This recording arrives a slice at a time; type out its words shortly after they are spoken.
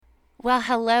Well,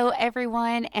 hello,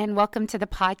 everyone, and welcome to the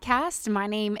podcast. My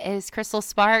name is Crystal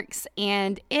Sparks,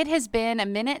 and it has been a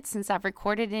minute since I've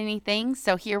recorded anything,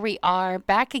 so here we are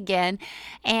back again.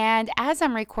 And as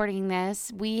I'm recording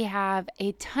this, we have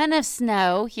a ton of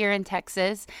snow here in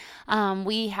Texas.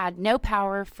 We had no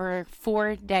power for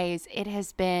 4 days. It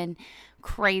has been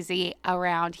crazy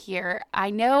around here. I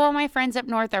know all my friends up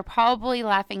north are probably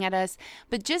laughing at us,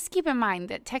 but just keep in mind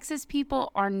that Texas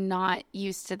people are not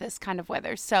used to this kind of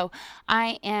weather. So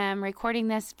I am recording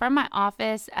this from my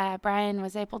office. Brian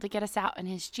was able to get us out in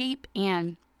his Jeep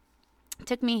and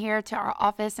took me here to our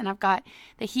office, and I've got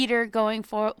the heater going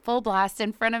for full blast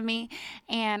in front of me,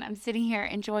 and I'm sitting here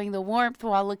enjoying the warmth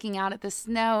while looking out at the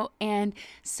snow and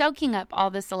soaking up all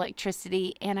this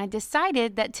electricity. And I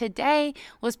decided that today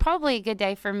was probably a good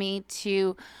day for me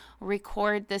to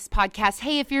record this podcast.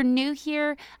 Hey, if you're new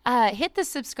here, hit the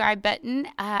subscribe button.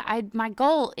 My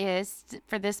goal is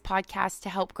for this podcast to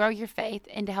help grow your faith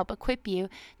and to help equip you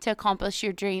to accomplish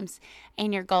your dreams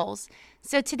and your goals.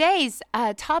 So today's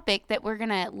topic that we're going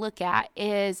to look at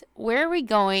is, where are we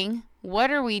going?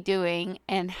 What are we doing?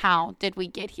 And how did we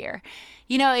get here?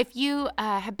 You know, if you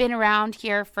have been around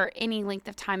here for any length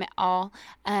of time at all,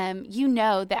 you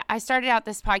know that I started out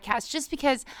this podcast just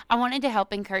because I wanted to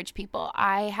help encourage people.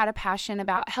 I had a passion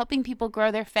about helping people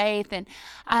grow their faith, and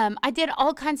I did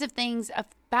all kinds of things.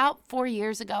 About 4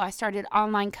 years ago, I started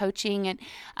online coaching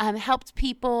and helped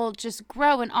people just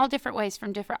grow in all different ways,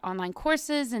 from different online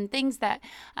courses and things that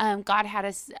God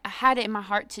had in my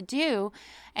heart to do.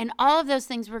 And all of those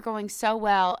things were going so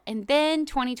well. And then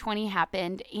 2020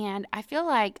 happened, and I feel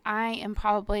like I am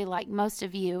probably like most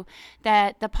of you,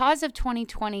 that the pause of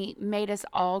 2020 made us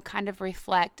all kind of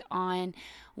reflect on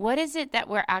what is it that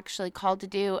we're actually called to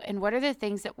do, and what are the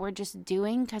things that we're just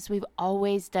doing because we've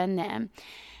always done them.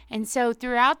 And so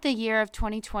throughout the year of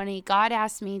 2020, God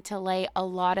asked me to lay a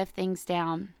lot of things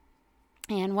down.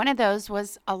 And one of those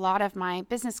was a lot of my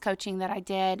business coaching that I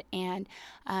did, and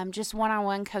just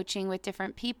one-on-one coaching with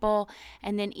different people,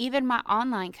 and then even my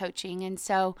online coaching. And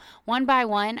so one by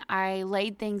one, I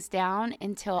laid things down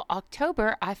until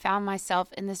October. I found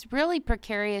myself in this really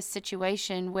precarious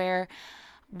situation where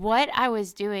what I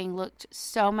was doing looked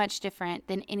so much different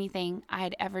than anything I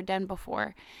had ever done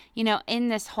before. You know, in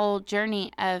this whole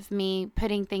journey of me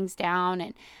putting things down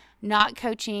and not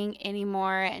coaching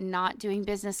anymore and not doing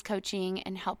business coaching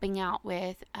and helping out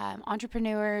with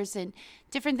entrepreneurs and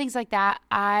different things like that,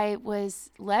 I was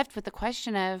left with the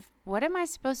question of, what am I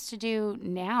supposed to do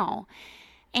now?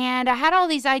 And I had all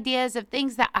these ideas of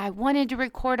things that I wanted to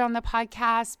record on the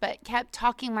podcast, but kept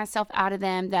talking myself out of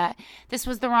them, that this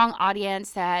was the wrong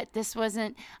audience, that this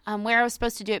wasn't where I was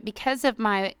supposed to do it. Because of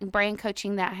my brand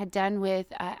coaching that I had done with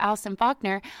Allison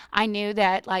Faulkner, I knew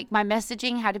that like my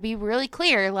messaging had to be really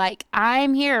clear. Like,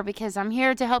 I'm here because I'm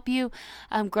here to help you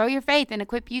grow your faith and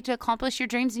equip you to accomplish your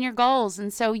dreams and your goals.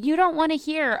 And so you don't want to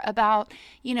hear about,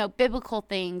 biblical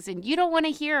things, and you don't want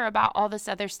to hear about all this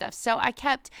other stuff. So I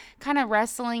kept kind of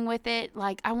wrestling with it.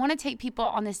 Like, I want to take people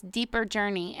on this deeper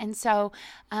journey. And so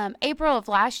April of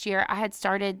last year, I had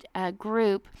started a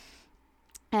group.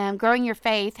 Growing Your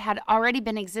Faith had already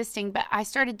been existing, but I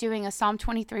started doing a Psalm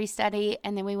 23 study,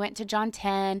 and then we went to John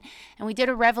 10, and we did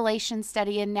a Revelation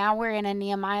study, and now we're in a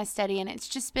Nehemiah study, and it's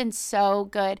just been so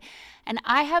good. And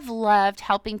I have loved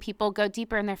helping people go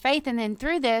deeper in their faith. And then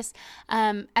through this,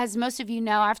 as most of you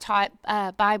know, I've taught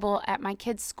Bible at my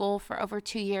kids' school for over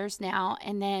 2 years now.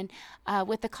 And then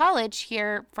with the college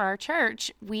here for our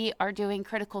church, we are doing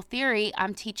critical theory.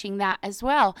 I'm teaching that as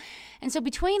well. And so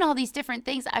between all these different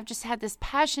things, I've just had this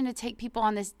passion to take people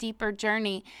on this deeper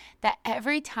journey, that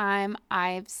every time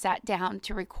I've sat down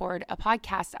to record a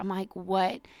podcast, I'm like,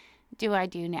 what do I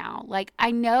do now? Like, I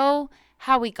know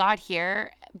how we got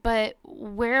here, but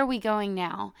where are we going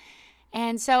now?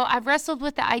 And so I've wrestled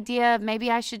with the idea of maybe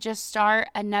I should just start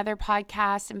another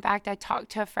podcast. In fact, I talked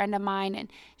to a friend of mine,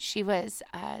 and she was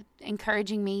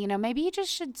encouraging me, maybe you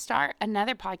just should start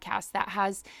another podcast that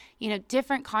has,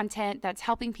 different content that's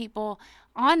helping people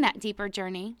on that deeper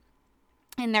journey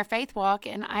in their faith walk.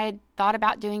 And I had thought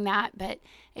about doing that, but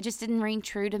it just didn't ring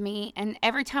true to me. And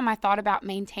every time I thought about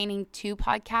maintaining 2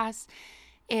 podcasts,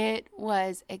 it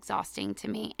was exhausting to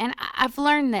me. And I've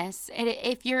learned this.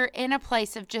 If you're in a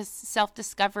place of just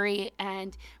self-discovery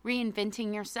and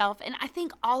reinventing yourself, and I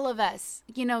think all of us,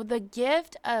 the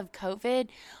gift of COVID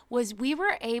was we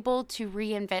were able to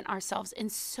reinvent ourselves in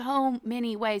so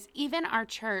many ways. Even our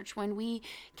church, when we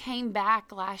came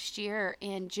back last year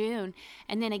in June,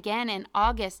 and then again in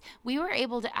August, we were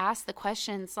able to ask the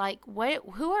questions like,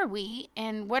 who are we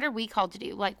and what are we called to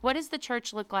do? Like, what does the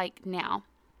church look like now?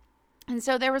 And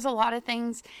so there was a lot of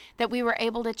things that we were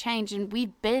able to change, and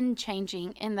we've been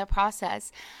changing in the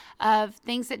process of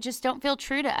things that just don't feel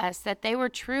true to us, that they were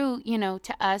true,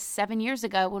 to us 7 years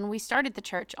ago when we started the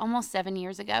church, almost 7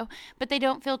 years ago, but they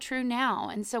don't feel true now.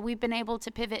 And so we've been able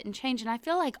to pivot and change. And I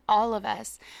feel like all of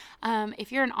us,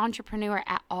 if you're an entrepreneur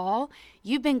at all,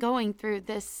 you've been going through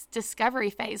this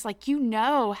discovery phase. Like,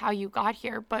 how you got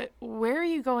here, but where are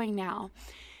you going now?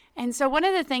 And so one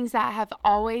of the things that have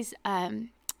always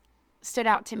stood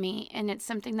out to me, and it's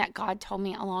something that God told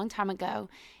me a long time ago,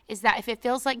 is that if it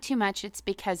feels like too much, it's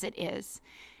because it is.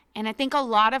 And I think a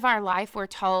lot of our life, we're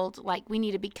told, like, we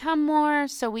need to become more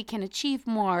so we can achieve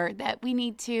more, that we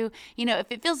need to, if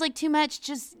it feels like too much,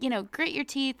 just, grit your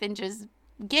teeth and just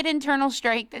get internal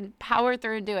strength and power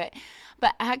through and do it.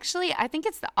 But actually, I think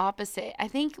it's the opposite. I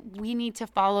think we need to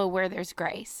follow where there's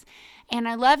grace. And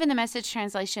I love in the Message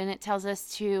translation, it tells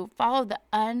us to follow the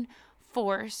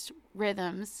unforced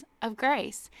rhythms of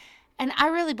grace. And I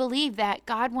really believe that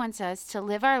God wants us to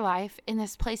live our life in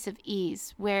this place of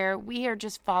ease where we are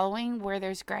just following where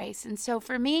there's grace. And so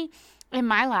for me, in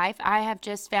my life, I have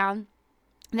just found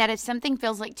that if something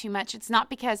feels like too much, it's not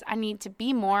because I need to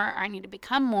be more or I need to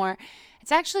become more.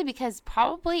 It's actually because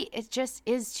probably it just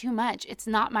is too much. It's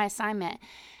not my assignment.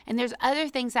 And there's other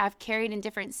things I've carried in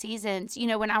different seasons.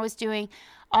 When I was doing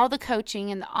all the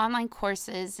coaching and the online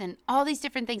courses and all these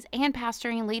different things and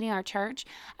pastoring and leading our church,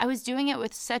 I was doing it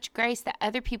with such grace that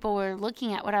other people were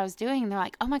looking at what I was doing and they're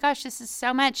like, oh my gosh, this is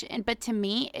so much. But to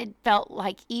me, it felt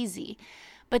like easy.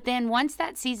 But then once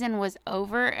that season was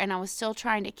over and I was still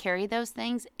trying to carry those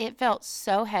things, it felt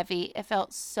so heavy. It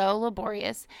felt so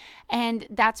laborious. And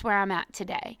that's where I'm at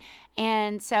today.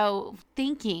 And so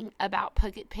thinking about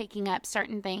picking up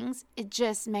certain things, it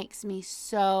just makes me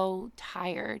so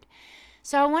tired.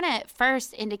 So I want to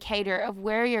first indicator of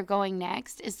where you're going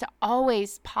next is to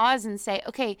always pause and say,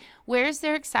 okay, where's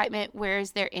their excitement?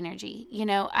 Where's their energy?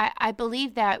 I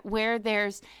believe that where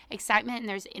there's excitement and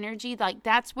there's energy, like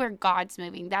that's where God's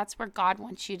moving. That's where God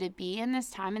wants you to be in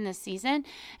this time, in this season.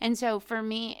 And so for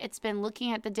me, it's been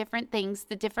looking at the different things,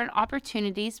 the different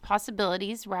opportunities,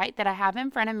 possibilities, right, that I have in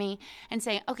front of me and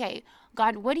saying, okay,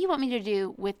 God, what do you want me to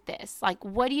do with this? Like,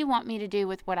 what do you want me to do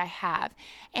with what I have?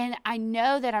 And I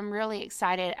know that I'm really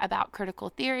excited about critical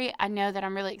theory. I know that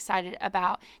I'm really excited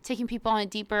about taking people on a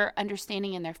deeper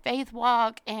understanding in their faith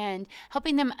walk and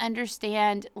helping them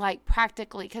understand, like,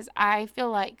 practically, because I feel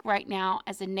like right now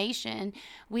as a nation,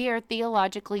 we are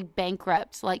theologically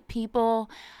bankrupt. Like,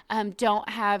 people don't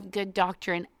have good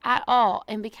doctrine at all.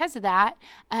 And because of that,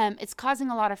 it's causing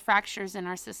a lot of fractures in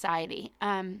our society.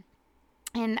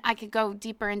 And I could go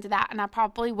deeper into that, and I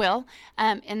probably will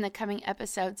in the coming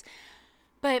episodes.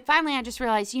 But finally, I just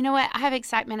realized, you know what? I have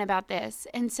excitement about this.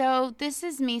 And so this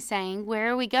is me saying,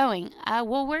 where are we going?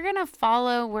 Well, we're going to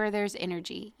follow where there's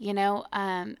energy.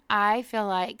 I feel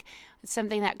like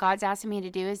something that God's asking me to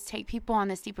do is take people on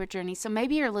this deeper journey. So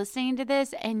maybe you're listening to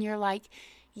this and you're like,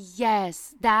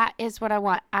 yes, that is what I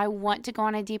want. I want to go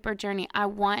on a deeper journey. I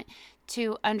want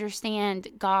to understand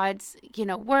God's,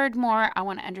 word more. I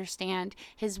want to understand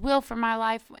his will for my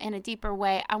life in a deeper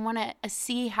way. I want to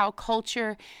see how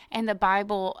culture and the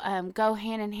Bible go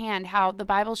hand in hand, how the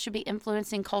Bible should be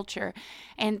influencing culture,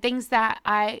 and things that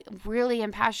I really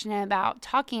am passionate about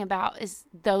talking about is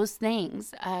those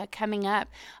things coming up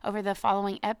over the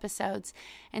following episodes.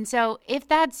 And so if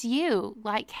that's you,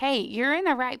 like, hey, you're in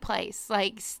the right place.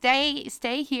 Like, stay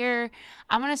here.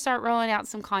 I'm going to start rolling out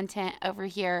some content over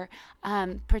here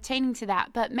pertaining to that.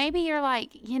 But maybe you're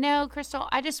like, Crystal,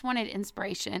 I just wanted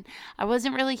inspiration. I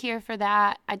wasn't really here for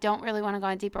that. I don't really want to go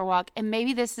on a deeper walk. And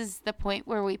maybe this is the point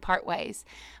where we part ways.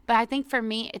 But I think for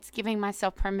me, it's giving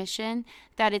myself permission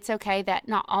that it's okay that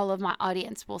not all of my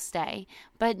audience will stay,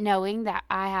 but knowing that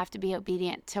I have to be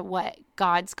obedient to what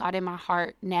God's got in my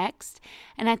heart next.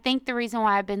 And I think the reason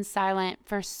why I've been silent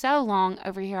for so long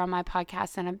over here on my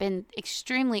podcast and I've been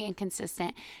extremely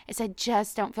inconsistent is I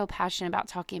just don't feel passionate about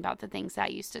talking about the things that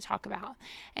I used to talk about.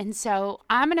 And so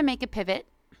I'm going to make a pivot.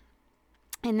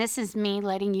 And this is me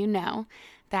letting you know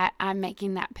that I'm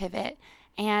making that pivot.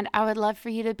 And I would love for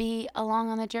you to be along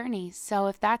on the journey. So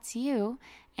if that's you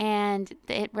and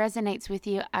it resonates with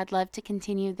you, I'd love to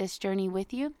continue this journey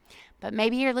with you. But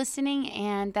maybe you're listening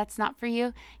and that's not for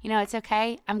you. It's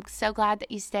okay. I'm so glad that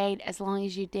you stayed as long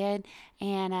as you did.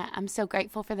 And I'm so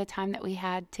grateful for the time that we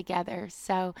had together.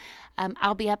 So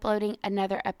I'll be uploading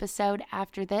another episode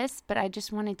after this, but I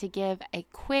just wanted to give a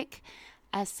quick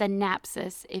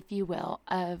synopsis, if you will,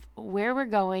 of where we're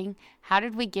going, how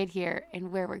did we get here, and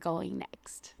where we're going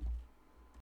next.